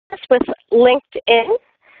with LinkedIn,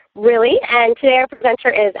 really, and today our presenter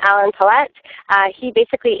is Alan Paulette. He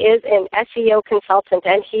basically is an SEO consultant,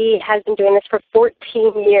 and he has been doing this for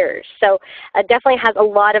 14 years. So definitely has a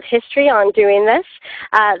lot of history on doing this.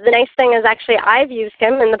 The nice thing is actually I've used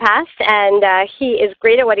him in the past, and he is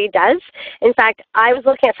great at what he does. In fact, I was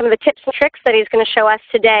looking at some of the tips and tricks that he's going to show us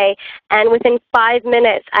today, and within 5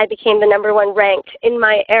 minutes I became the #1 ranked in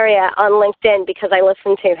my area on LinkedIn because I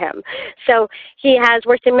listened to him. So he has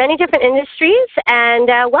worked in many different industries, and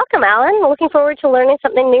welcome, Alan. We're looking forward to learning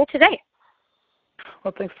something new today.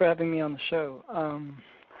 Well, thanks for having me on the show.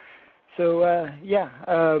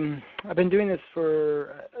 I've been doing this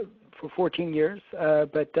for 14 years,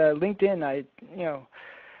 but LinkedIn,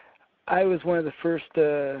 I was one of the first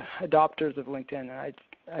adopters of LinkedIn, and I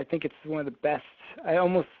think it's one of the best. I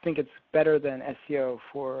almost think it's better than SEO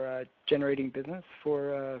for generating business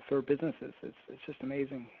for businesses. It's just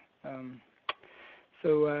amazing.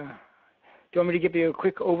 Do you want me to give you a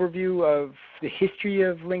quick overview of the history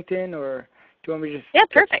of LinkedIn, or do you want me to just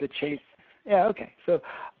get to the chase? Yeah, okay. So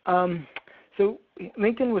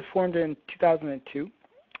LinkedIn was formed in 2002.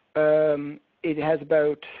 It has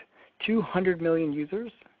about 200 million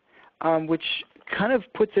users, which kind of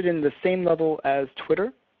puts it in the same level as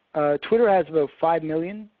Twitter. Twitter has about 5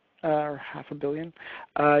 million or half a billion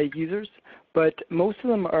users, but most of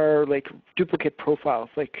them are like duplicate profiles.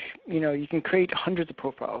 Like, you can create hundreds of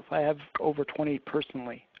profiles. I have over 20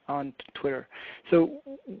 personally on Twitter. So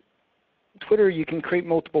Twitter, you can create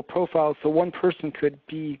multiple profiles, so one person could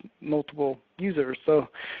be multiple users. So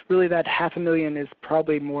really that half a million is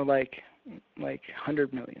probably more like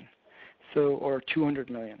 100 million, or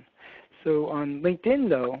 200 million. So on LinkedIn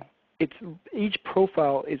though, each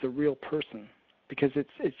profile is a real person, because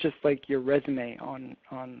it's just like your resume on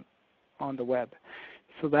the web.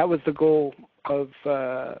 So that was the goal of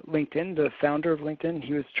LinkedIn, the founder of LinkedIn.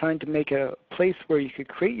 He was trying to make a place where you could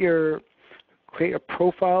create a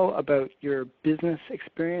profile about your business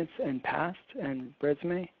experience and past and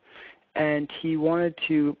resume, and he wanted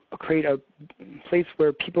to create a place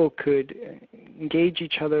where people could engage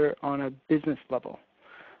each other on a business level.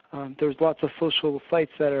 There's lots of social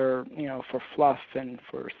sites that are, for fluff and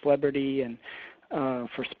for celebrity and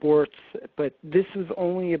for sports, but this is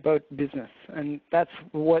only about business, and that's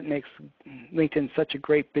what makes LinkedIn such a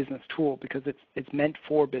great business tool, because it's meant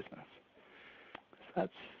for business. So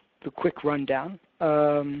that's the quick rundown.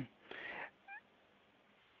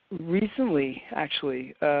 Recently,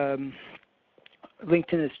 actually,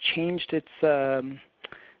 LinkedIn has changed its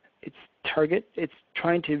target. It's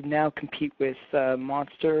trying to now compete with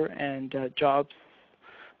Monster and Jobs.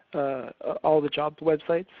 All the job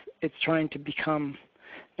websites. It's trying to become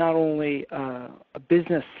not only a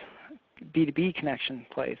business B2B connection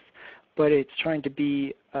place, but it's trying to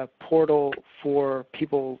be a portal for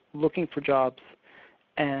people looking for jobs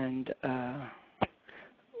and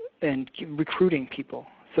recruiting people.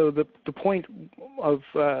 So the point of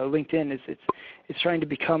LinkedIn is it's trying to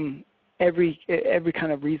become every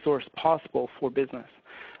kind of resource possible for business.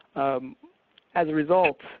 As a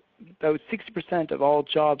result, about 60% of all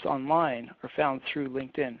jobs online are found through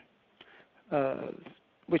LinkedIn,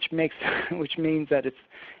 which means that it's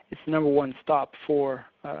the #1 stop for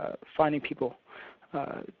finding people,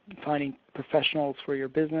 finding professionals for your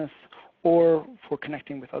business, or for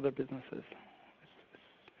connecting with other businesses.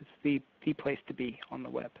 It's the place to be on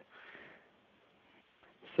the web.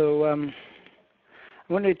 So I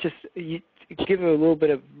want to just give a little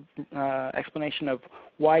bit of explanation of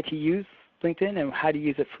why to use LinkedIn and how to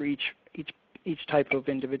use it for each type of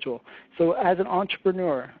individual. So as an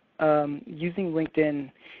entrepreneur, using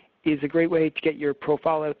LinkedIn is a great way to get your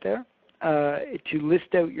profile out there, to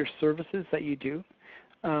list out your services that you do,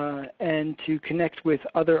 and to connect with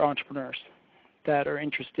other entrepreneurs that are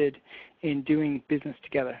interested in doing business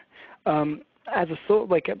together. As a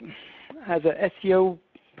SEO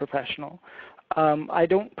professional, I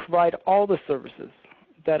don't provide all the services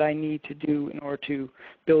that I need to do in order to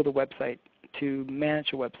build a website, to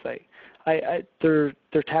manage a website. There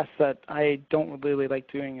are tasks that I don't really like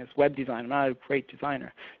doing as web design. I'm not a great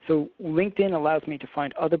designer. So LinkedIn allows me to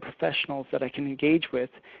find other professionals that I can engage with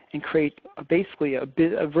and create basically a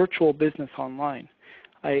virtual business online.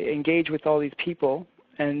 I engage with all these people,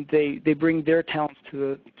 and they bring their talents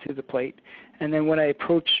to the plate. And then when I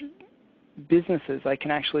approach businesses, I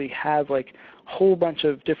can actually have like a whole bunch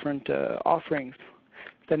of different offerings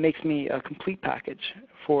that makes me a complete package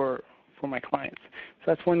for my clients.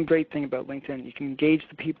 So that's one great thing about LinkedIn. You can engage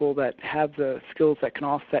the people that have the skills that can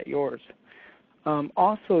offset yours.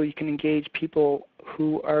 Also, you can engage people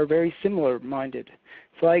who are very similar-minded.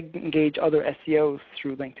 So I engage other SEOs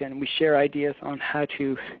through LinkedIn. We share ideas on how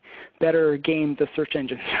to better game the search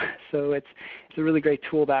engines. So it's a really great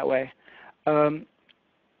tool that way.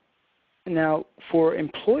 Now, for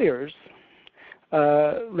employers,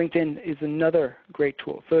 LinkedIn is another great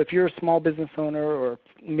tool. So if you're a small business owner or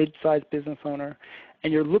mid-sized business owner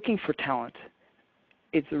and you're looking for talent,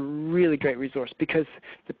 it's a really great resource because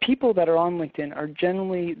the people that are on LinkedIn are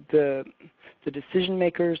generally the decision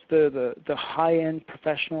makers, the high-end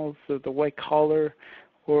professionals, the white collar,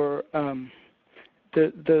 or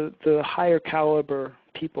the higher caliber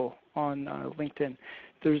people on LinkedIn.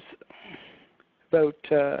 There's about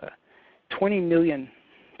 20 million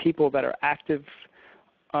people that are active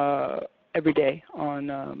every day on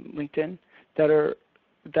LinkedIn that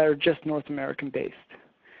are just North American based.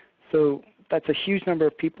 So that's a huge number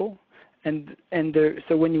of people, and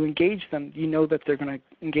so when you engage them, you know that they're going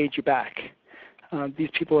to engage you back. These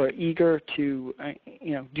people are eager to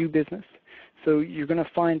do business. So you're going to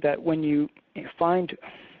find that when you find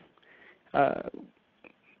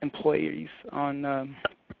employees on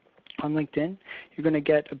LinkedIn, you're going to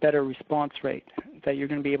get a better response rate, that you're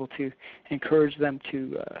going to be able to encourage them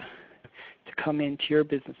to come into your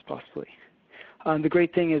business possibly. The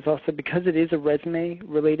great thing is also because it is a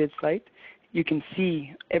resume-related site, you can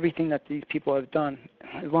see everything that these people have done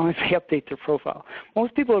as long as they update their profile.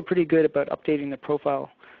 Most people are pretty good about updating their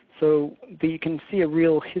profile, so that you can see a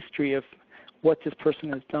real history of what this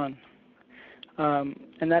person has done.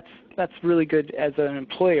 And that's really good as an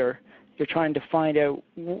employer. You're trying to find out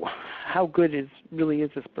how good really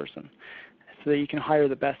is this person, so that you can hire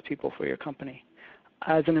the best people for your company.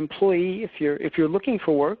 As an employee, if you're looking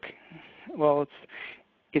for work, well,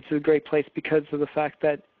 it's a great place because of the fact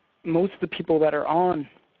that most of the people that are on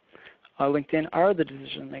LinkedIn are the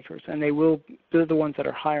decision makers, and they're the ones that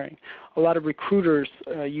are hiring. A lot of recruiters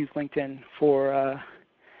use LinkedIn for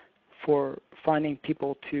finding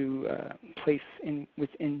people to place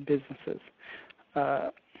within businesses.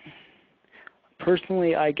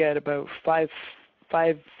 Personally, I get about five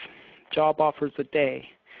job offers a day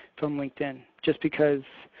from LinkedIn just because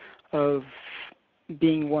of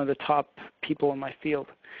being one of the top people in my field.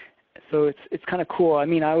 So it's kind of cool. I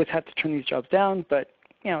mean, I always have to turn these jobs down, but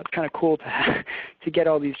it's kind of cool to get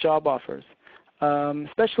all these job offers,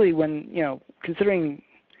 especially when considering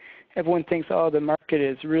everyone thinks, oh, the market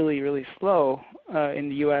is really, really slow in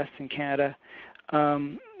the U.S. and Canada.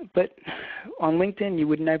 But on LinkedIn, you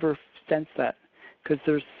would never sense that because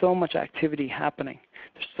there's so much activity happening.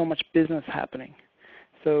 There's so much business happening.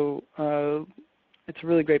 So it's a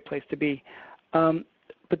really great place to be.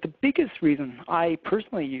 But the biggest reason I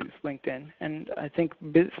personally use LinkedIn, and I think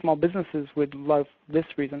small businesses would love this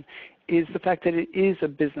reason, is the fact that it is a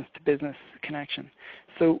business-to-business connection.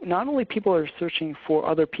 So not only people are searching for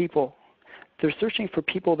other people, they're searching for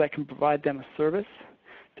people that can provide them a service.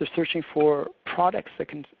 They're searching for products that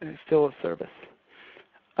can fill a service.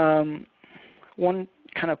 One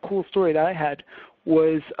kind of cool story that I had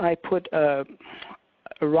was I put a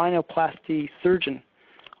rhinoplasty surgeon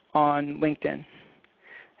on LinkedIn,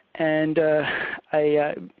 and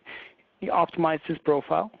I optimized his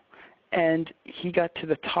profile, and he got to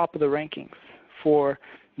the top of the rankings for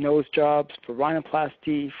nose jobs, for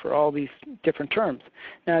rhinoplasty, for all these different terms.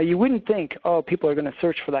 Now, you wouldn't think, oh, people are going to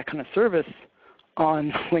search for that kind of service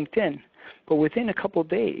on LinkedIn, but within a couple of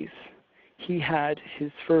days, he had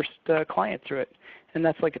his first client through it, and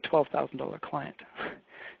that's like a $12,000 client.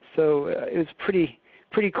 So it was pretty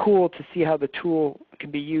cool to see how the tool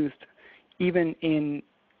can be used even in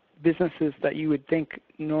businesses that you would think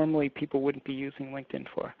normally people wouldn't be using LinkedIn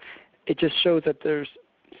for. It just shows that there's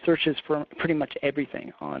searches for pretty much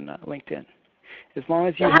everything on LinkedIn. As long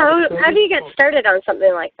as you how do you get started on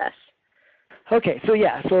something like this? Okay,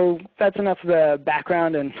 so that's enough of the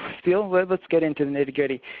background and spiel. Let's get into the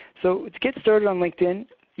nitty-gritty. So to get started on LinkedIn,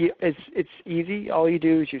 it's easy. All you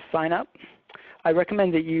do is you sign up. I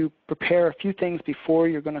recommend that you prepare a few things before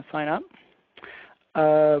you're going to sign up.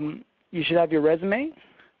 You should have your resume,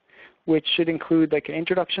 which should include like an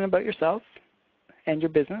introduction about yourself and your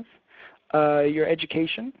business, your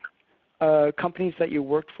education, companies that you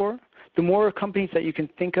worked for. The more companies that you can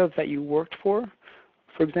think of that you worked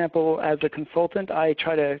for example, as a consultant, I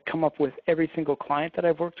try to come up with every single client that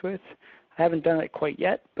I've worked with. I haven't done it quite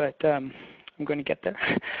yet, but I'm going to get there.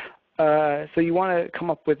 So you want to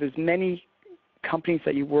come up with as many companies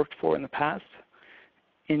that you worked for in the past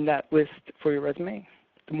in that list for your resume.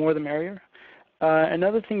 The more the merrier.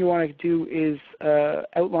 Another thing you want to do is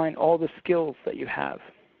outline all the skills that you have.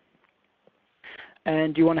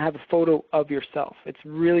 And you want to have a photo of yourself. It's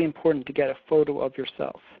really important to get a photo of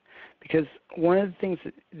yourself because one of the things,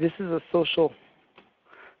 this is a social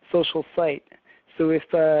social site. So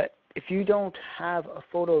if you don't have a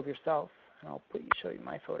photo of yourself, and I'll show you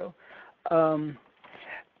my photo.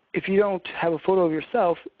 If you don't have a photo of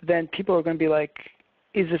yourself, then people are going to be like,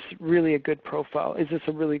 is this really a good profile? Does this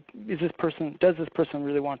person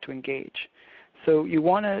really want to engage? So you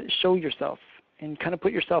want to show yourself and kind of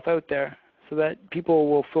put yourself out there so that people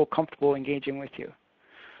will feel comfortable engaging with you.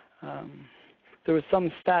 There was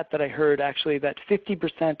some stat that I heard actually that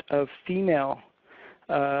 50% of female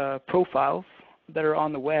profiles that are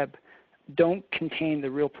on the web don't contain the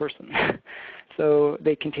real person. So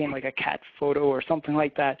they contain like a cat photo or something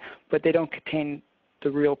like that, but they don't contain the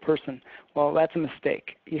real person. Well, that's a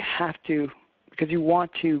mistake. You have to, because you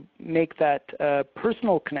want to make that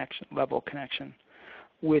personal level connection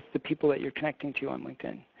with the people that you're connecting to on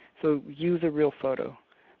LinkedIn. So use a real photo.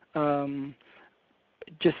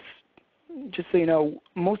 Just so you know,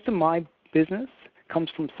 most of my business comes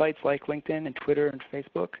from sites like LinkedIn and Twitter and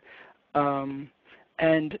Facebook.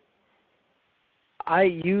 And I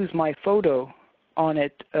use my photo on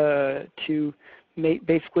it to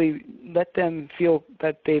basically let them feel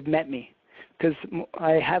that they've met me, because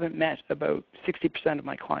I haven't met about 60% of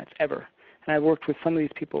my clients ever, and I've worked with some of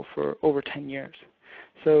these people for over 10 years.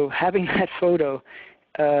 So having that photo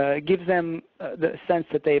gives them the sense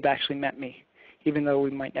that they've actually met me, even though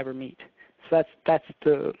we might never meet. So that's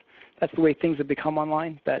the way things have become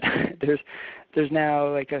online. That there's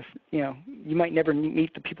now like you might never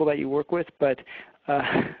meet the people that you work with, but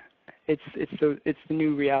it's the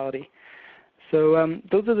new reality. So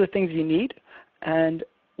those are the things you need, and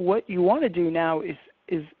what you want to do now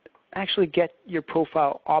is actually get your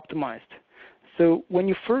profile optimized. So when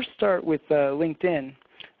you first start with LinkedIn,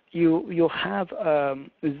 you'll have a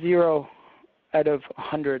 0 out of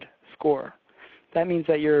 100 score. That means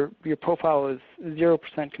that your profile is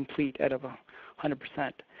 0% complete out of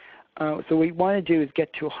 100%. So what you want to do is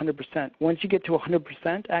get to 100%. Once you get to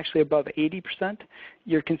 100%, actually above 80%,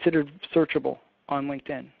 you're considered searchable on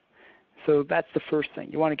LinkedIn. So that's the first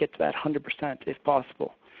thing. You want to get to that 100% if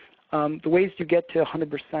possible. The ways you get to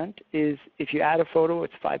 100% is if you add a photo,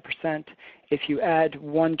 it's 5%. If you add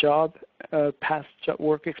one job, past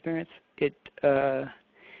work experience, it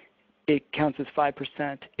counts as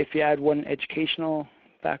 5%. If you add one educational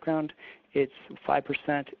background, it's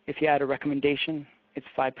 5%. If you add a recommendation, it's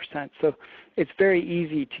 5%. So it's very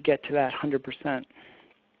easy to get to that 100%.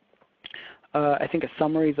 I think a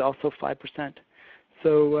summary is also 5%.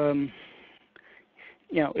 So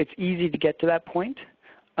it's easy to get to that point.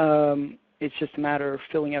 It's just a matter of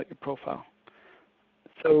filling out your profile.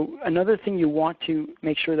 So another thing you want to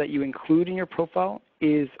make sure that you include in your profile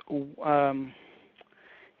is a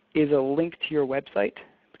link to your website,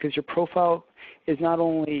 because your profile is not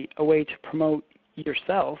only a way to promote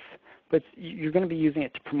yourself, but you're going to be using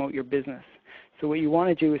it to promote your business. So what you want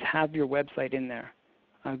to do is have your website in there.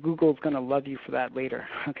 Google's going to love you for that later.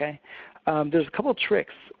 Okay. There's a couple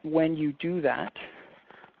tricks when you do that.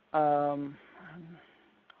 I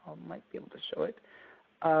might be able to show it.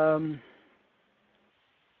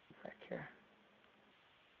 Back here.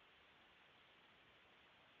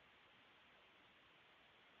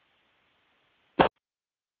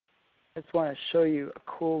 I just want to show you a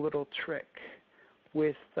cool little trick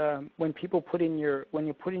with when you put in your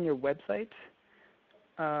website.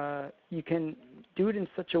 You can do it in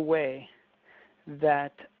such a way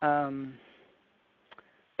that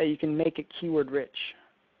you can make it keyword rich,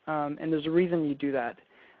 and there's a reason you do that,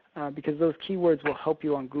 because those keywords will help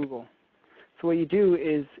you on Google. So what you do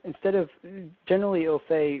is, instead of, generally it'll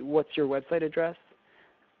say what's your website address,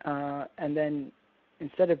 and then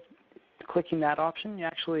instead of clicking that option, you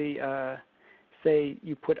actually say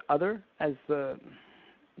you put other as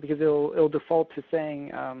because it'll default to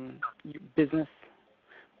saying business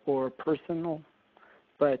or personal.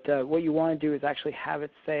 But what you want to do is actually have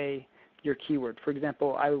it say your keyword. For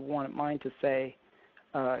example, I would want mine to say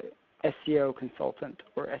SEO consultant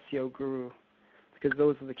or SEO guru, because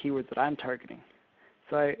those are the keywords that I'm targeting.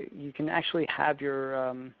 So you can actually have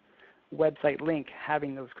your website link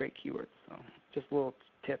having those great keywords. So just a little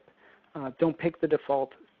tip. Don't pick the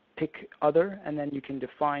default, pick other, and then you can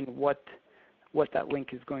define what that link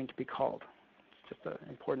is going to be called. It's just an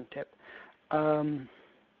important tip.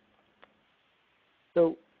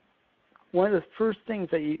 So one of the first things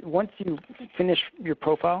that once you finish your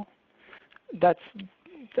profile, that's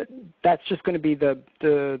just going to be the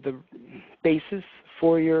basis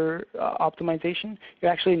for your optimization.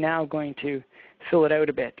 You're actually now going to fill it out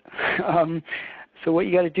a bit. So what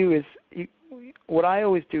you got to do is, what I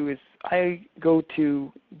always do is I go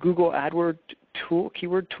to Google AdWords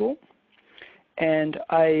keyword tool, and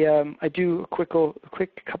I do a quick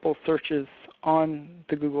couple searches on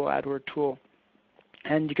the Google AdWords tool.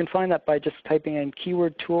 And you can find that by just typing in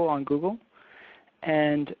keyword tool on Google.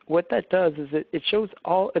 And what that does is it shows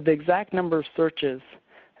all the exact number of searches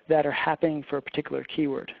that are happening for a particular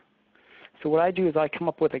keyword. So what I do is I come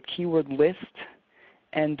up with a keyword list,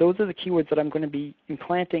 and those are the keywords that I'm going to be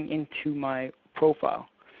implanting into my profile.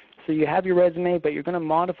 So you have your resume, but you're going to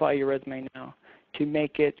modify your resume now to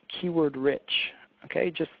make it keyword rich.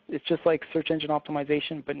 Okay, it's just like search engine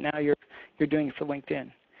optimization, but now you're doing it for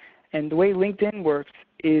LinkedIn. And the way LinkedIn works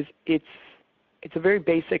is it's a very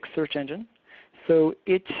basic search engine. So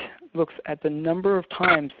it looks at the number of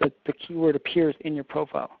times that the keyword appears in your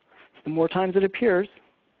profile. So the more times it appears,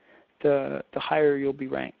 the higher you'll be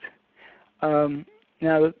ranked.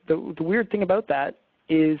 Now the weird thing about that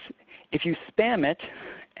is if you spam it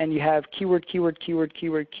and you have keyword, keyword, keyword,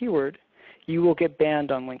 keyword, keyword, you will get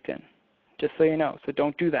banned on LinkedIn, just so you know. So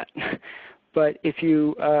don't do that. But if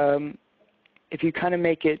you kind of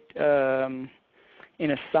make it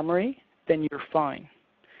in a summary, then you're fine.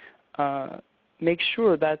 Make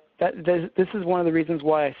sure that this is one of the reasons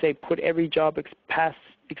why I say put every job past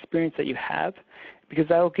experience that you have, because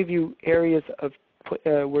that will give you areas of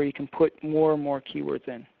where you can put more and more keywords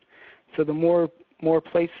in. So the more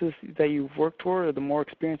places that you've worked for, or the more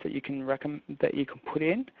experience that you can put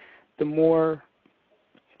in, the more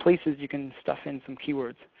places you can stuff in some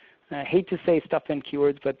keywords. And I hate to say stuff in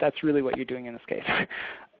keywords, but that's really what you're doing in this case.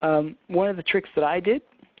 One of the tricks that I did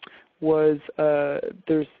was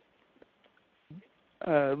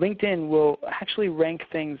LinkedIn will actually rank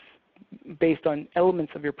things based on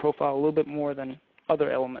elements of your profile a little bit more than other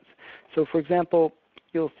elements. So for example,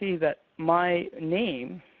 you'll see that my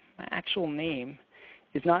actual name,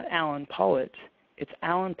 is not Alan Pollitt. It's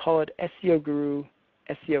Alan Pollitt, SEO Guru,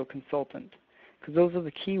 SEO Consultant, because those are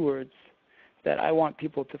the keywords that I want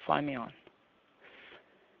people to find me on.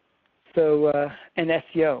 So, and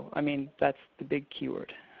SEO, I mean, that's the big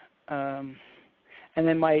keyword. And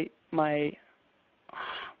then my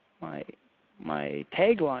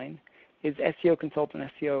tagline is SEO Consultant,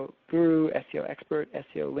 SEO Guru, SEO Expert,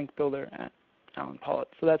 SEO Link Builder at Alan Pollitt.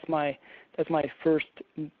 So that's my first.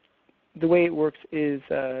 The way it works is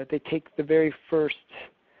they take the very first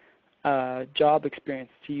job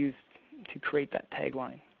experience to use to create that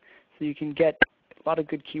tagline. So you can get a lot of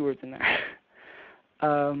good keywords in there.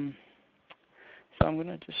 So I'm going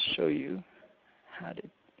to just show you how to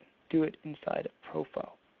do it inside a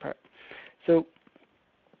profile part. So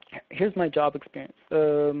here's my job experience.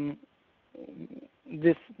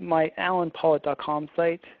 My alanpollitt.com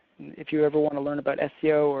site. If you ever want to learn about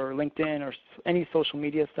SEO or LinkedIn or any social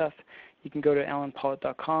media stuff, you can go to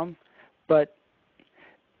alanpollitt.com. But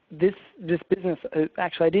this business,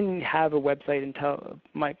 actually I didn't have a website until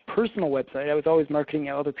my personal website. I was always marketing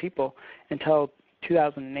at other people until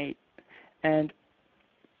 2008. And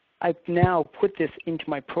I've now put this into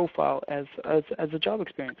my profile as a job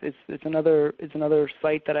experience. It's another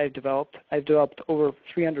site that I've developed. I've developed over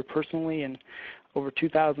 300 personally and over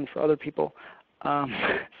 2,000 for other people.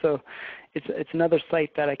 So it's another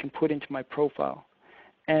site that I can put into my profile.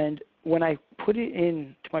 And when I put it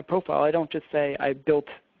into my profile, I don't just say I built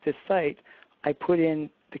this site. I put in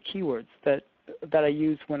the keywords that I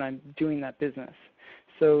use when I'm doing that business.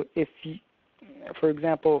 So if you, for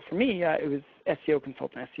example, for me, it was SEO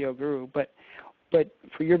Consultant, SEO Guru, but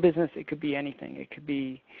for your business, it could be anything. It could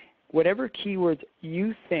be whatever keywords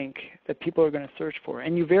you think that people are going to search for,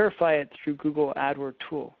 and you verify it through Google AdWords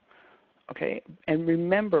tool. Okay, and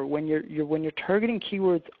remember when you're targeting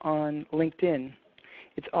keywords on LinkedIn,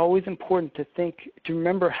 it's always important to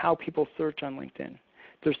remember how people search on LinkedIn.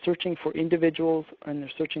 They're searching for individuals, and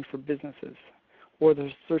they're searching for businesses, or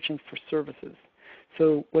they're searching for services.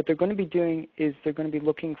 So what they're going to be doing is they're going to be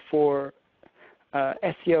looking for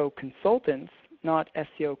SEO consultants, not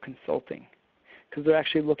SEO consulting, because they're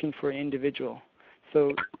actually looking for an individual.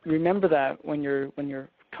 So remember that when you're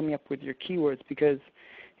coming up with your keywords, because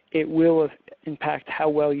it will impact how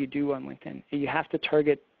well you do on LinkedIn. You have to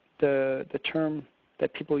target the term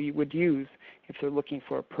that people would use if they're looking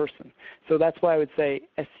for a person. So that's why I would say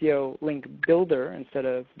SEO link builder instead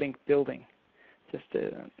of link building. Just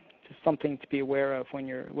something to be aware of when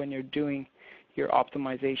you're doing your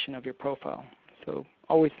optimization of your profile. So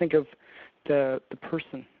always think of the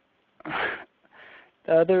person.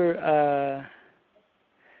 The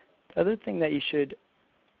other thing that you should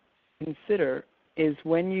consider is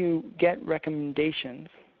when you get recommendations.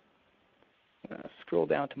 I'm going to scroll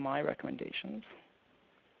down to my recommendations,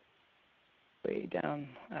 way down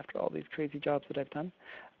after all these crazy jobs that I've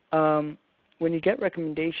done. When you get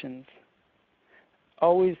recommendations,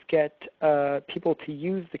 always get people to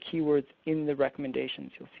use the keywords in the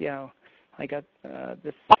recommendations. You'll see how I got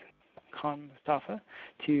this Mustafa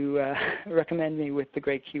to recommend me with the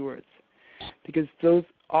great keywords, because those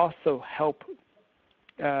also help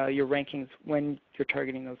your rankings when you're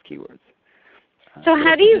targeting those keywords. So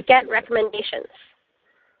how do you get recommendations?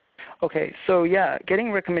 Okay, so yeah,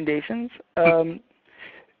 getting recommendations. The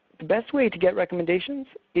best way to get recommendations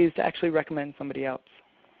is to actually recommend somebody else.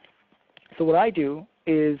 So what I do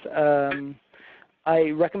is I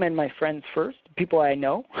recommend my friends first, people I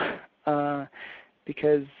know,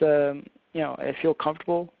 because I feel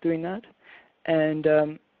comfortable doing that.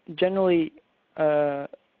 And generally,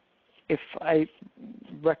 if I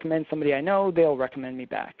recommend somebody I know, they'll recommend me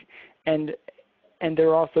back, and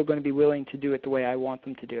they're also going to be willing to do it the way I want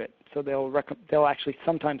them to do it. So they'll actually,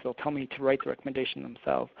 sometimes they'll tell me to write the recommendation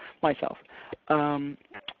myself.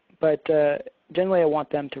 But generally I want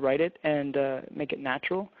them to write it and make it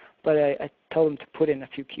natural, but I tell them to put in a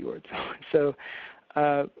few keywords. So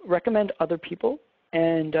recommend other people,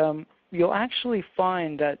 and you'll actually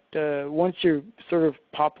find that once you're sort of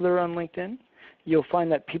popular on LinkedIn, you'll find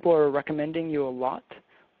that people are recommending you a lot,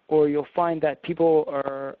 or you'll find that people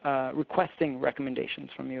are requesting recommendations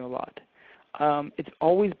from you a lot. It's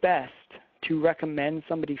always best to recommend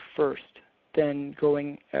somebody first than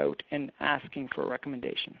going out and asking for a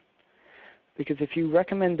recommendation. Because if you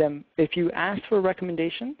recommend them, if you ask for a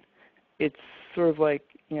recommendation, it's sort of like,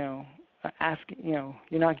 you're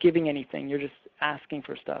not giving anything, you're just asking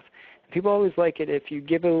for stuff. People always like it if you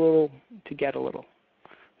give a little to get a little.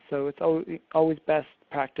 So it's always best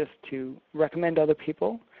practice to recommend other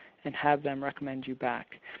people and have them recommend you back.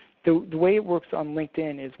 The way it works on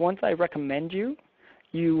LinkedIn is once I recommend you,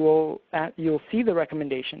 you'll see the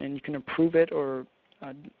recommendation and you can approve it or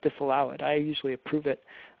disallow it. I usually approve it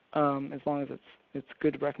as long as it's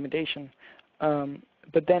good recommendation.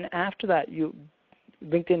 But then after that,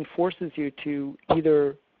 LinkedIn forces you to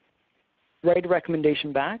either write a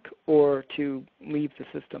recommendation back or to leave the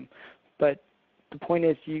system. But the point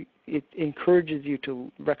is, it encourages you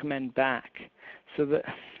to recommend back.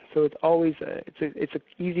 So it's always it's an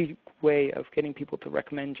easy way of getting people to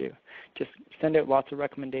recommend you. Just send out lots of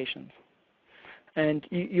recommendations, and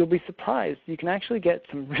you'll be surprised. You can actually get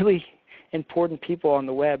some really important people on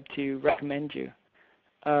the web to recommend you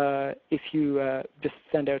if you just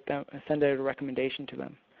send out a recommendation to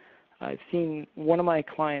them. I've seen one of my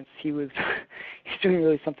clients. He's doing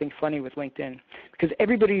really something funny with LinkedIn, because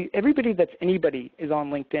everybody that's anybody is on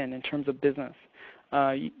LinkedIn in terms of business.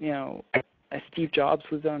 Steve Jobs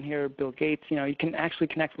was on here, Bill Gates. You can actually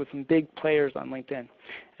connect with some big players on LinkedIn.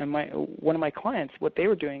 And one of my clients, what they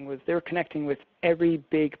were doing was they were connecting with every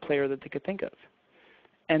big player that they could think of,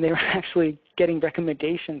 and they were actually getting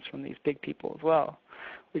recommendations from these big people as well,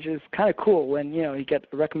 which is kind of cool. When you get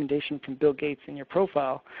a recommendation from Bill Gates in your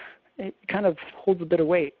profile, it kind of holds a bit of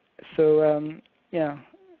weight. So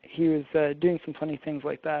he was doing some funny things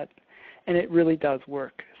like that, and it really does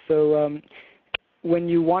work. So when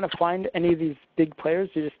you want to find any of these big players,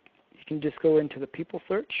 you can just go into the people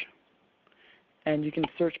search, and you can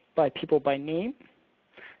search by people by name.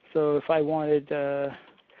 So if I wanted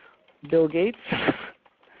Bill Gates,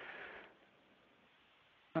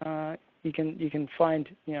 you can find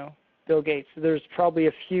Bill Gates. There's probably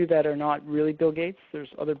a few that are not really Bill Gates. There's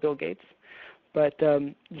other Bill Gates, but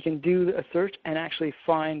you can do a search and actually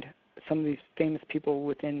find some of these famous people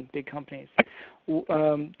within big companies.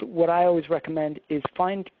 What I always recommend is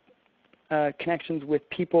find connections with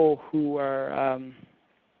people who are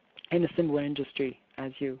in a similar industry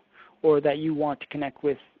as you, or that you want to connect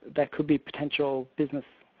with, that could be potential business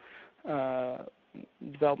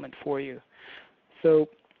development for you. So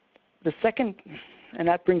the second, and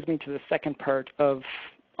that brings me to the second part of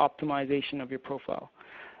optimization of your profile.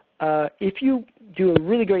 If you do a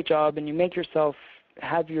really great job and you make yourself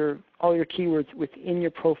have all your keywords within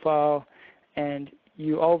your profile, and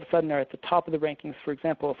you all of a sudden are at the top of the rankings. For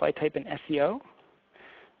example, if I type in SEO,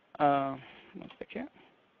 one second,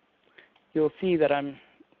 you'll see that I'm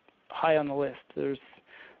high on the list. There's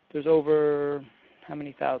over how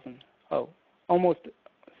many thousand? Oh, almost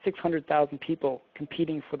 600,000 people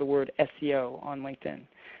competing for the word SEO on LinkedIn,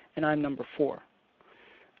 and I'm number 4.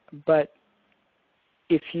 But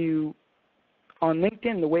on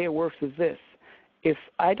LinkedIn, the way it works is this. If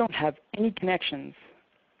I don't have any connections,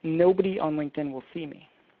 nobody on LinkedIn will see me.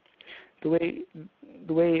 The way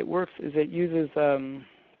it works is it uses a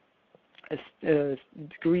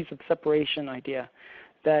degrees of separation idea,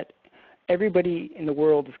 that everybody in the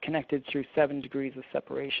world is connected through 7 degrees of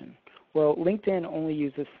separation. Well, LinkedIn only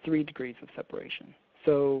uses 3 degrees of separation.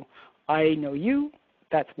 So I know you,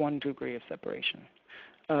 that's 1 degree of separation.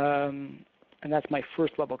 And that's my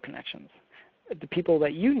first level connections. The people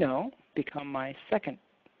that you know, become my second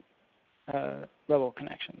level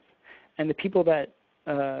connections, and the people that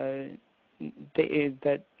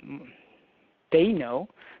they know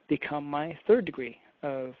become my third degree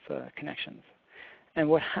of connections. And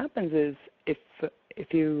what happens is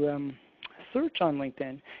if you search on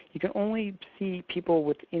LinkedIn, you can only see people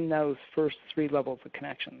within those first 3 levels of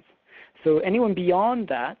connections. So anyone beyond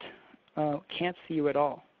that can't see you at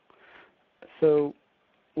all. So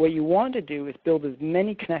what you want to do is build as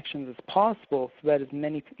many connections as possible so that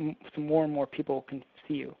so more and more people can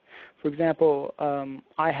see you. For example,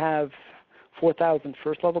 I have 4,000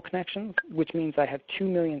 first-level connections, which means I have 2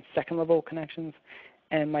 million second-level connections,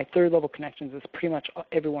 and my third-level connections is pretty much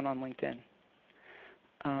everyone on LinkedIn.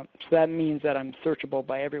 So that means that I'm searchable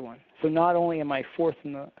by everyone. So not only am I fourth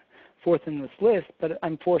in this list, but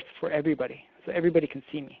I'm fourth for everybody. So everybody can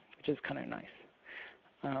see me, which is kind of nice.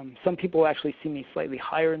 Some people actually see me slightly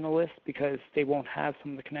higher in the list because they won't have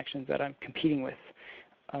some of the connections that I'm competing with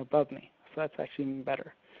above me. So that's actually even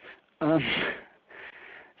better.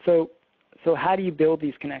 So how do you build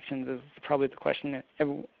these connections is probably the question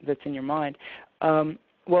that's in your mind.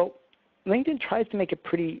 Well, LinkedIn tries to make it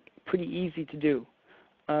pretty easy to do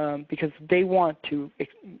because they want to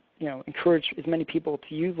encourage as many people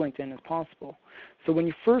to use LinkedIn as possible. So when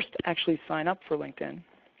you first actually sign up for LinkedIn,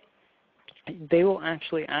 they will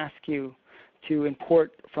actually ask you to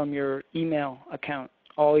import from your email account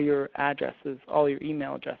all your addresses, all your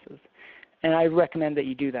email addresses. And I recommend that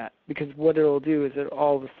you do that because what it will do is it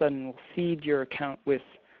all of a sudden will seed your account with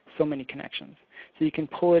so many connections. So you can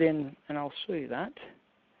pull it in, and I'll show you that.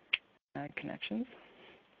 Add connections.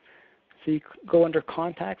 So you go under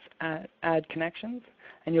Contacts, add Connections,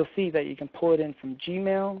 and you'll see that you can pull it in from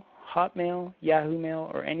Gmail, Hotmail, Yahoo Mail,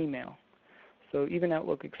 or any mail. So even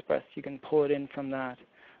Outlook Express, you can pull it in from that.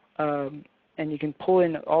 And you can pull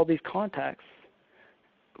in all these contacts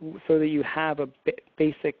so that you have a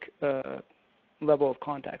basic level of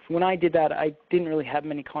contacts. When I did that, I didn't really have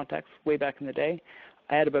many contacts way back in the day.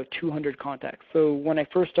 I had about 200 contacts. So when I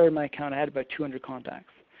first started my account, I had about 200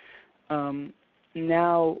 contacts.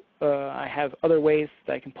 Now I have other ways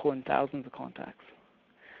that I can pull in thousands of contacts.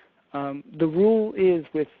 The rule is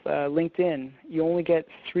with LinkedIn, you only get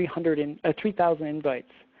 3,000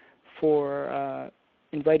 invites for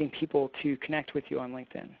inviting people to connect with you on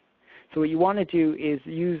LinkedIn. So what you want to do is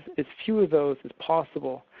use as few of those as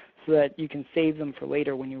possible so that you can save them for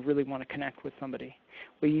later when you really want to connect with somebody.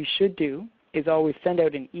 What you should do is always send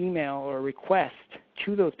out an email or a request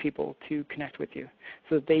to those people to connect with you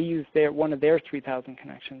so that they use one of their 3,000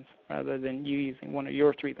 connections rather than you using one of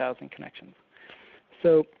your 3,000 connections.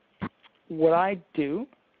 So what I do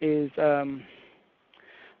is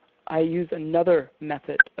I use another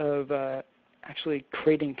method of actually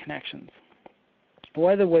creating connections.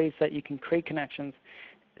 One of the ways that you can create connections,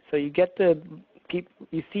 so you get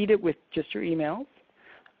you seed it with just your emails.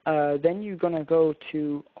 Then you're going to go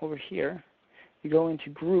to over here. You go into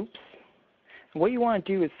groups. And what you want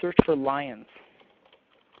to do is search for lions.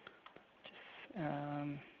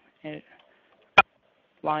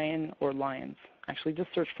 Lion or lions. Actually, just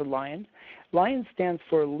search for lion. Lion stands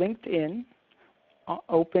for LinkedIn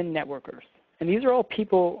Open Networkers. And these are all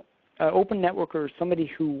people, open networkers,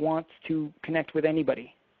 somebody who wants to connect with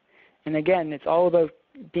anybody. And again, it's all about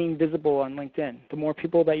being visible on LinkedIn. The more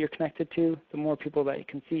people that you're connected to, the more people that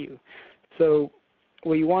can see you. So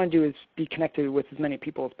what you want to do is be connected with as many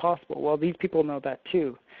people as possible. Well, these people know that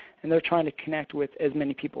too, and they're trying to connect with as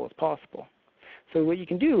many people as possible. So what you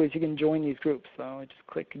can do is you can join these groups. So just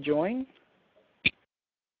click Join,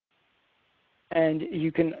 and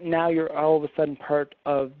you can now you're all of a sudden part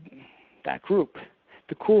of that group.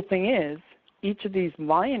 The cool thing is each of these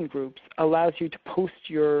lion groups allows you to post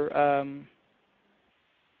your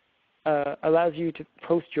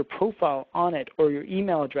profile on it or your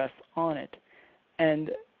email address on it,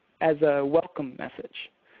 and as a welcome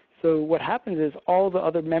message. So what happens is all the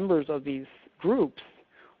other members of these groups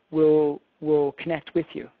will connect with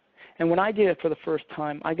you. And when I did it for the first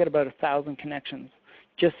time, I got about 1,000 connections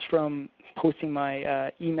just from posting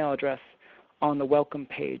my email address on the welcome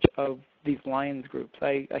page of these Lions groups.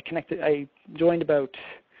 I joined about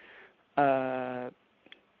 10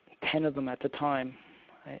 of them at the time.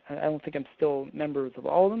 I don't think I'm still members of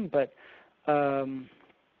all of them,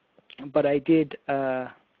 but I did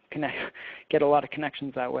get a lot of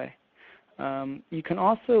connections that way. You can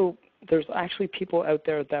also, there's actually people out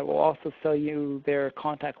there that will also sell you their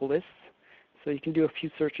contact lists. So you can do a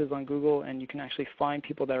few searches on Google and you can actually find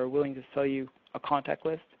people that are willing to sell you a contact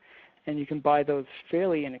list. And you can buy those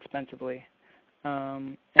fairly inexpensively.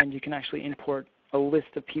 And you can actually import a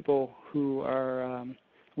list of people who are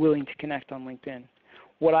willing to connect on LinkedIn.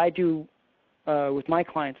 what I do with my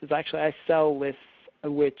clients is actually I sell lists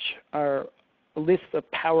which are lists of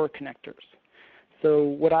power connectors. So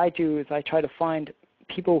what I do is I try to find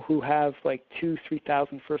people who have like 2,000 to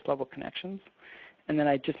 3,000 first level connections, and then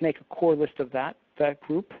I just make a core list of that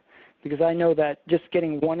group, because I know that just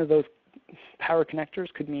getting one of those power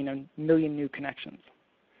connectors could mean 1 million new connections.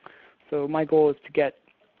 So my goal is to get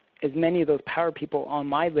as many of those power people on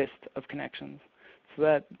my list of connections so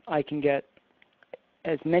that I can get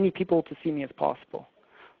as many people to see me as possible.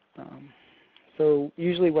 So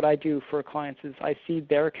usually what I do for clients is I seed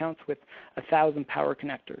their accounts with 1,000 power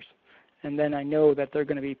connectors, and then I know that they're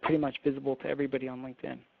going to be pretty much visible to everybody on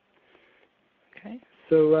LinkedIn. Okay,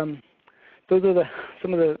 so those are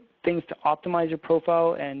some of the things to optimize your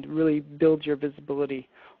profile and really build your visibility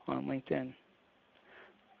on LinkedIn.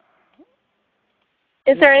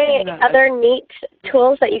 Is there any other neat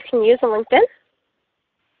tools that you can use on LinkedIn?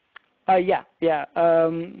 Yeah.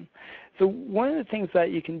 So one of the things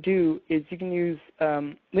that you can do is you can use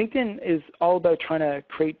LinkedIn is all about trying to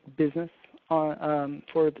create business on,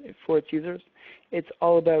 for its users. It's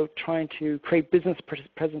all about trying to create business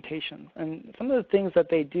presentations. And some of the things that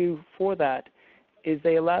they do for that is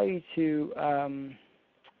they allow you to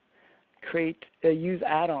use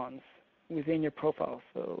add-ons within your profile.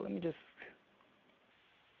 So let me just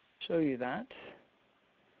show you that.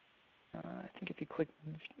 I think if you click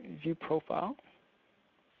View Profile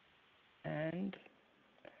and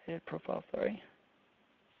Edit Profile, sorry.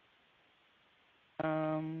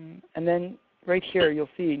 And then right here you'll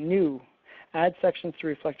see New, Add Sections to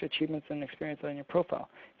reflect achievements and experience on your profile.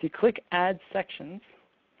 If you click Add Sections,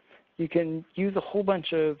 you can use a whole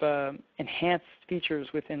bunch of enhanced features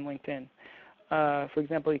within LinkedIn. For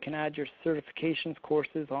example, you can add your certifications,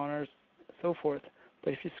 courses, honors, so forth.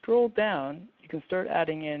 But if you scroll down, you can start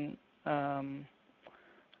adding in some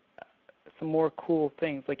more cool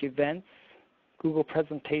things like events, Google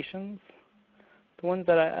presentations. The ones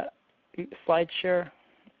that SlideShare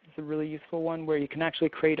is a really useful one where you can actually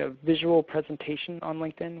create a visual presentation on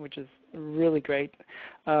LinkedIn, which is really great.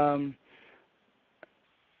 Another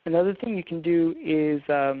thing you can do is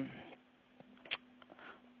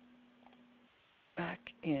back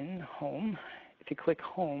in Home. If you click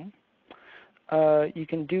Home, you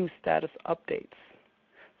can do status updates.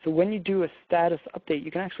 So when you do a status update, you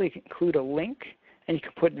can actually include a link, and you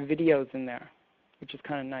can put videos in there, which is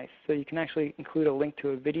kind of nice. So you can actually include a link to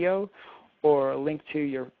a video or a link to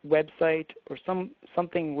your website or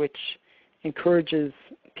something which encourages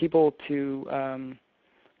people to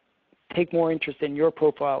take more interest in your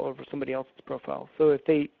profile over somebody else's profile. So if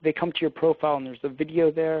they come to your profile and there's a video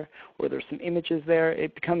there or there's some images there,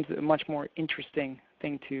 it becomes a much more interesting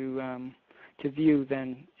thing to view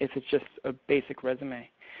than if it's just a basic resume.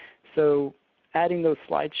 So adding those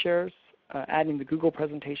slide shares, adding the Google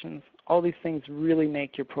presentations, all these things really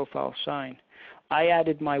make your profile shine. I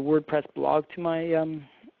added my WordPress blog to my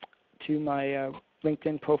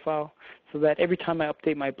LinkedIn profile so that every time I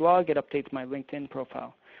update my blog, it updates my LinkedIn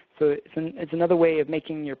profile. So it's another way of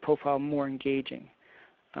making your profile more engaging.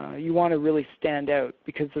 You want to really stand out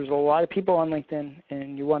because there's a lot of people on LinkedIn,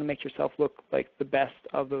 and you want to make yourself look like the best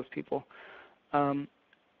of those people.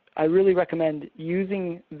 I really recommend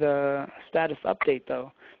using the status update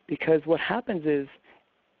though, because what happens is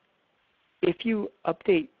if you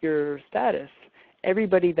update your status,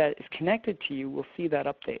 everybody that is connected to you will see that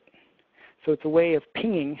update. So it's a way of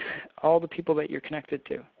pinging all the people that you're connected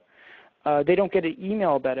to. They don't get an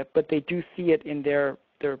email about it, but they do see it in their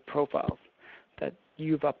profiles that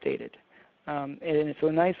you've updated. And it's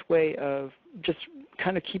a nice way of just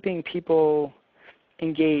kind of keeping people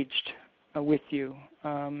engaged with you.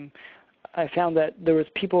 I found that there was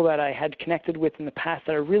people that I had connected with in the past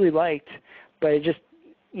that I really liked, but it just,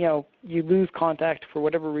 you lose contact for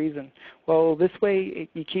whatever reason. Well, this way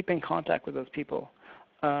you keep in contact with those people,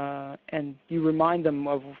 and you remind them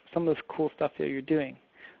of some of the cool stuff that you're doing.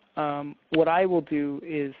 What I will do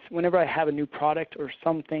is whenever I have a new product or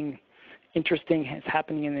something interesting is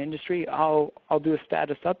happening in the industry, I'll do a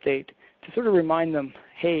status update to sort of remind them,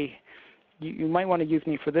 hey, you might want to use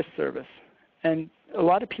me for this service. And a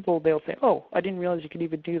lot of people, they'll say, oh, I didn't realize you could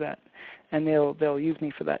even do that. And they'll use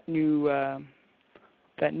me for that new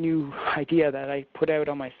idea that I put out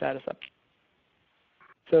on my status update.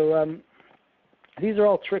 So these are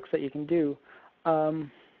all tricks that you can do.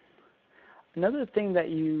 Another thing that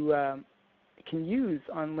you can use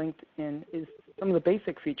on LinkedIn is some of the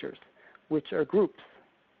basic features, which are groups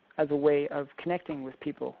as a way of connecting with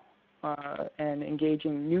people and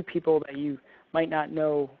engaging new people that you might not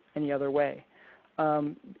know any other way.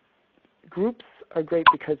 Groups are great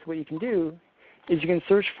because what you can do is you can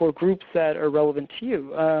search for groups that are relevant to you.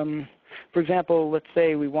 For example, let's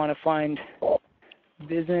say we want to find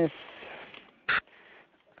business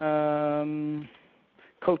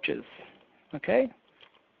coaches. Okay,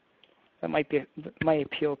 that might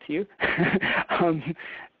appeal to you.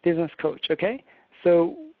 Business coach. Okay,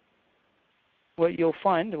 so what you'll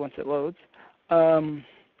find once it loads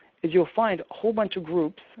is you'll find a whole bunch of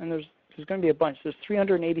groups, and there's going to be a bunch. There's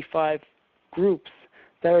 385 groups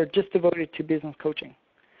that are just devoted to business coaching.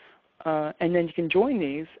 And then you can join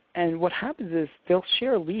these, and what happens is they'll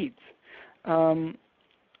share leads.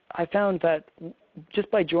 I found that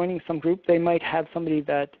just by joining some group, they might have somebody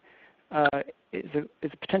that is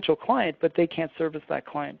a potential client, but they can't service that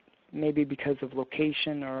client, maybe because of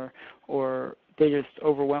location or they just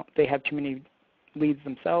overwhelmed. They have too many leads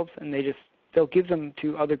themselves, and they'll give them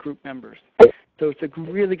to other group members. So it's a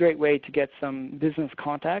really great way to get some business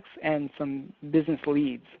contacts and some business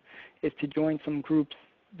leads, is to join some groups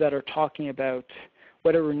that are talking about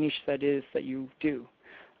whatever niche that is that you do.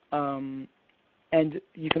 And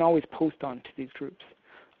you can always post onto these groups.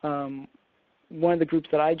 One of the groups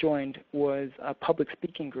that I joined was a public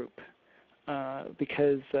speaking group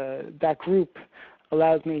because that group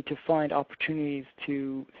allows me to find opportunities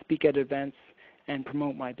to speak at events and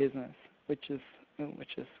promote my business, which is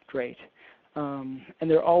great. And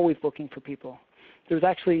they're always looking for people. There's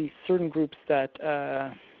actually certain groups that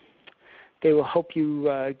they will help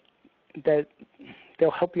you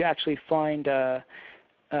they'll help you actually find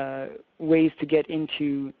ways to get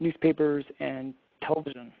into newspapers and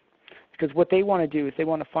television. Because what they want to do is they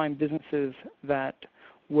want to find businesses that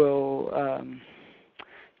will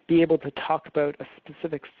be able to talk about a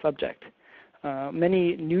specific subject.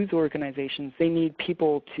 Many news organizations, they need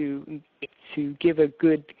people to give a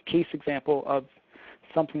good case example of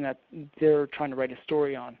something that they're trying to write a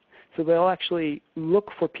story on. So they'll actually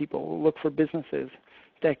look for businesses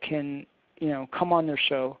that can, come on their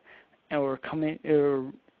show or come in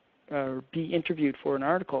or be interviewed for an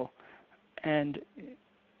article, and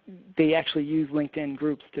they actually use LinkedIn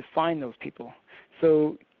groups to find those people.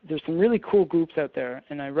 So there's some really cool groups out there,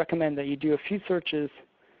 and I recommend that you do a few searches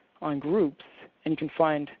on groups, and you can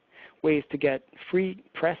find ways to get free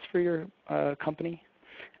press for your company,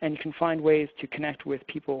 and you can find ways to connect with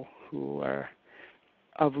people who are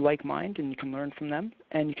of like mind, and you can learn from them,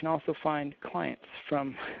 and you can also find clients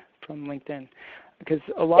from LinkedIn, because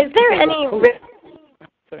a lot of people. Is there any risk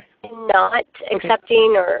in not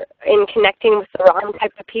accepting or in connecting with the wrong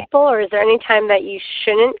type of people, or is there any time that you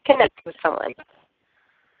shouldn't connect with someone?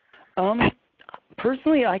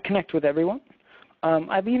 Personally, I connect with everyone.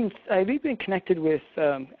 I've even connected with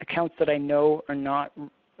accounts that I know are not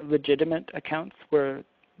legitimate accounts, where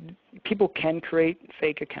people can create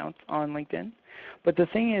fake accounts on LinkedIn. But the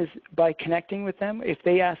thing is, by connecting with them, if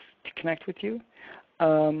they ask to connect with you,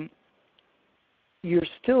 you're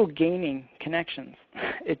still gaining connections.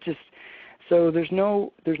 So there's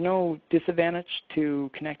no disadvantage to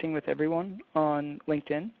connecting with everyone on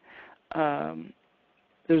LinkedIn.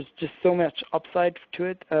 There's just so much upside to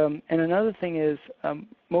it. And another thing is,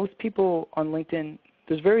 most people on LinkedIn,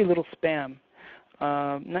 there's very little spam.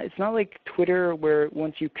 It's not like Twitter, where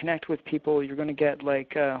once you connect with people, you're going to get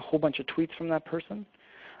like a whole bunch of tweets from that person.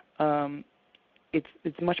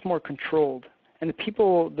 It's much more controlled, and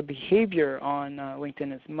the behavior on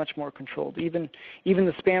LinkedIn is much more controlled. Even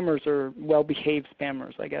the spammers are well-behaved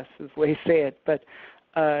spammers, I guess is the way to say it. But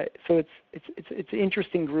so it's an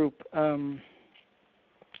interesting group.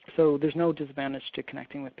 So there's no disadvantage to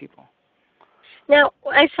connecting with people. Now,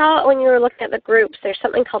 I saw when you were looking at the groups, there's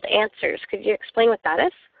something called answers. Could you explain what that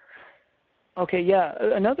is? Okay, yeah.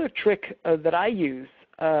 Another trick that I use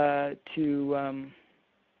to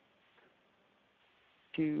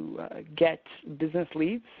get business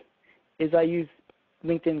leads is I use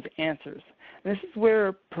LinkedIn's answers. And this is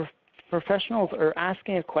where professionals are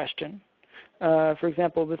asking a question. For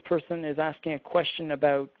example, this person is asking a question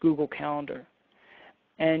about Google Calendar.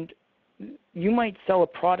 And you might sell a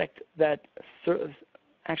product that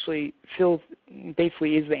actually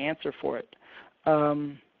basically is the answer for it.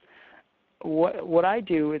 What I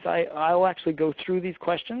do is I'll actually go through these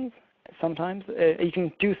questions. Sometimes you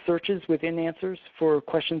can do searches within answers for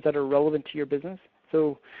questions that are relevant to your business.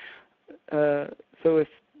 So if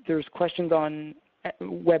there's questions on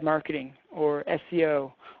web marketing or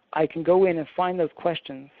SEO, I can go in and find those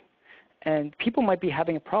questions. And people might be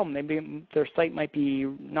having a problem. Maybe their site might be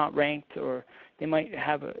not ranked, or they might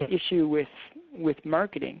have an issue with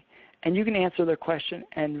marketing. And you can answer their question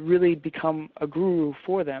and really become a guru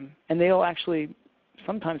for them. And they'll actually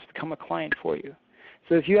sometimes become a client for you.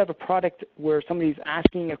 So if you have a product where somebody's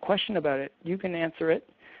asking a question about it, you can answer it,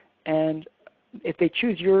 and if they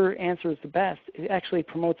choose your answer as the best, it actually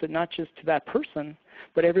promotes it not just to that person,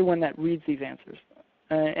 but everyone that reads these answers.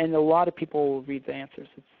 And a lot of people will read the answers.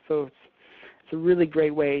 It's a really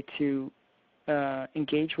great way to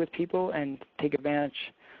engage with people and take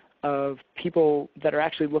advantage of people that are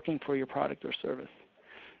actually looking for your product or service.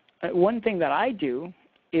 One thing that I do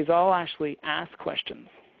is I'll actually ask questions.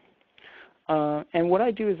 And what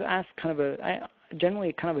I do is ask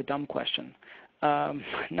generally kind of a dumb question.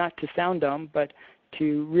 Not to sound dumb, but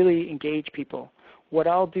to really engage people. What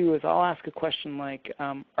I'll do is I'll ask a question like,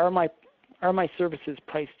 are my services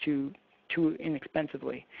priced too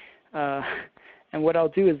inexpensively? And what I'll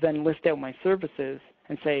do is then list out my services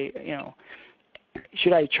and say,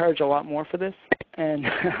 should I charge a lot more for this? And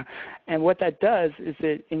and what that does is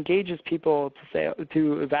it engages people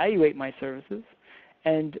to evaluate my services.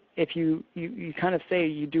 And if you kind of say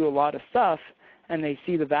you do a lot of stuff and they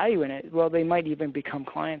see the value in it, well, they might even become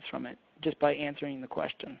clients from it just by answering the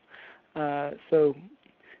question.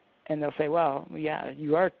 And they'll say, well, yeah,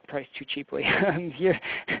 you are priced too cheaply.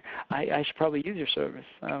 I should probably use your service.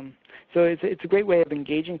 So it's a great way of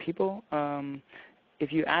engaging people.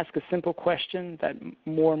 If you ask a simple question that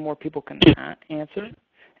more and more people can answer.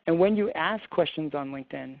 And when you ask questions on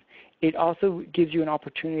LinkedIn, it also gives you an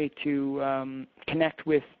opportunity to connect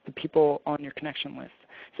with the people on your connection list.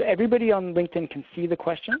 So everybody on LinkedIn can see the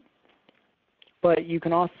question, but you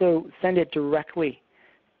can also send it directly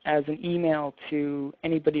as an email to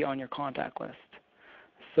anybody on your contact list.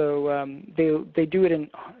 So they do it in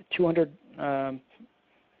 200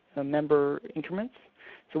 member increments.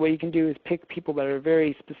 So what you can do is pick people that are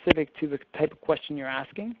very specific to the type of question you're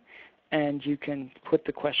asking, and you can put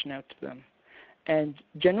the question out to them. And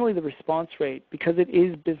generally the response rate, because it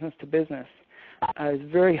is business to business, is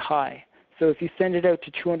very high. So if you send it out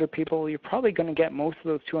to 200 people, you're probably going to get most of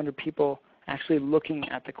those 200 people actually looking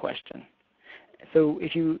at the question. So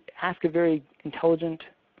if you ask a very intelligent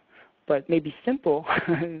but maybe simple,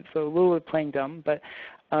 so a little bit playing dumb, but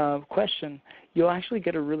question, you'll actually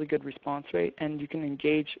get a really good response rate, and you can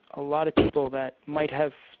engage a lot of people that might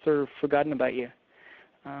have sort of forgotten about you.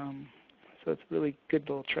 So it's a really good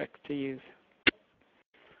little trick to use.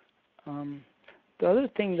 The other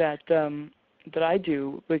thing that I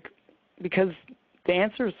do, because the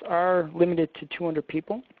answers are limited to 200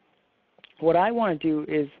 people, what I want to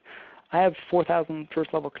do is I have 4,000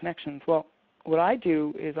 first-level connections. Well, what I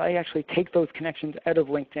do is I actually take those connections out of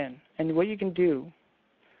LinkedIn. And what you can do,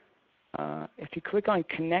 if you click on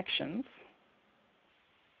connections,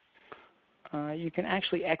 you can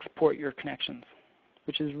actually export your connections,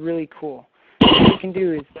 which is really cool. What you can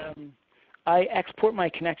do is I export my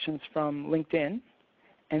connections from LinkedIn,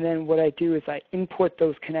 and then what I do is I import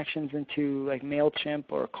those connections into like MailChimp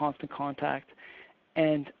or Constant Contact,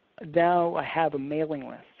 and now I have a mailing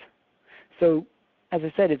list. So as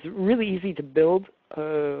I said, it's really easy to build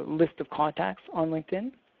a list of contacts on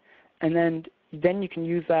LinkedIn, and then you can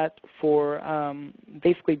use that for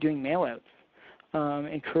basically doing mailouts,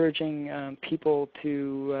 encouraging people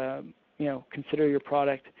to consider your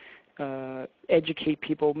product, educate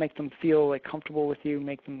people, make them feel like comfortable with you,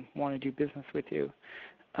 make them want to do business with you.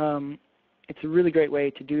 It's a really great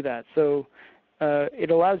way to do that. So it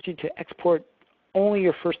allows you to export only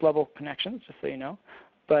your first level connections, just so you know,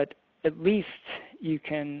 but at least you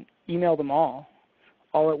can email them all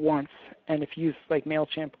at once. And if you use like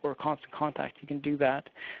MailChimp or Constant Contact, you can do that.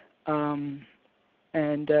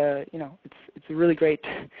 It's a really great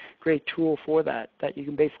tool for that you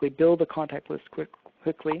can basically build a contact list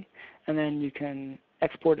quickly, and then you can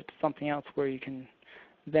export it to something else where you can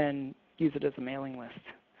then use it as a mailing list.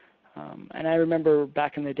 And I remember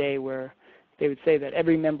back in the day where they would say that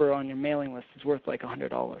every member on your mailing list is worth like $100.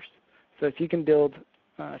 So if you can build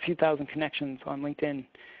a few thousand connections on LinkedIn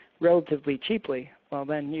relatively cheaply, well,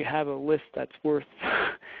 then you have a list that's worth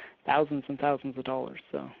thousands and thousands of dollars.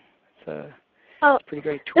 So it's a pretty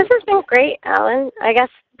great tool. This has been great, Alan. I guess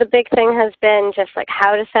the big thing has been just like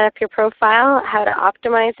how to set up your profile, how to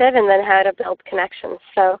optimize it, and then how to build connections.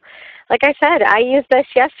 So like I said, I used this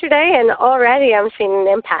yesterday, and already I'm seeing an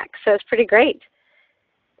impact. So it's pretty great.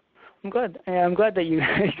 I'm glad. I'm glad that you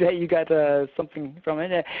that you got something from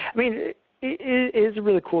it. I mean, it is a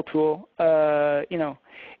really cool tool.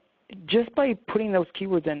 Just by putting those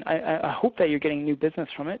keywords in, I hope that you're getting new business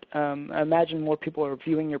from it. I imagine more people are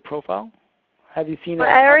viewing your profile. Have you seen it?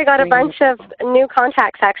 I already got a bunch of new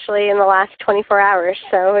contacts actually in the last 24 hours,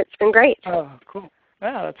 so it's been great. Oh, cool.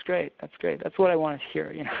 Yeah, that's great. That's great. That's what I wanted to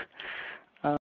hear.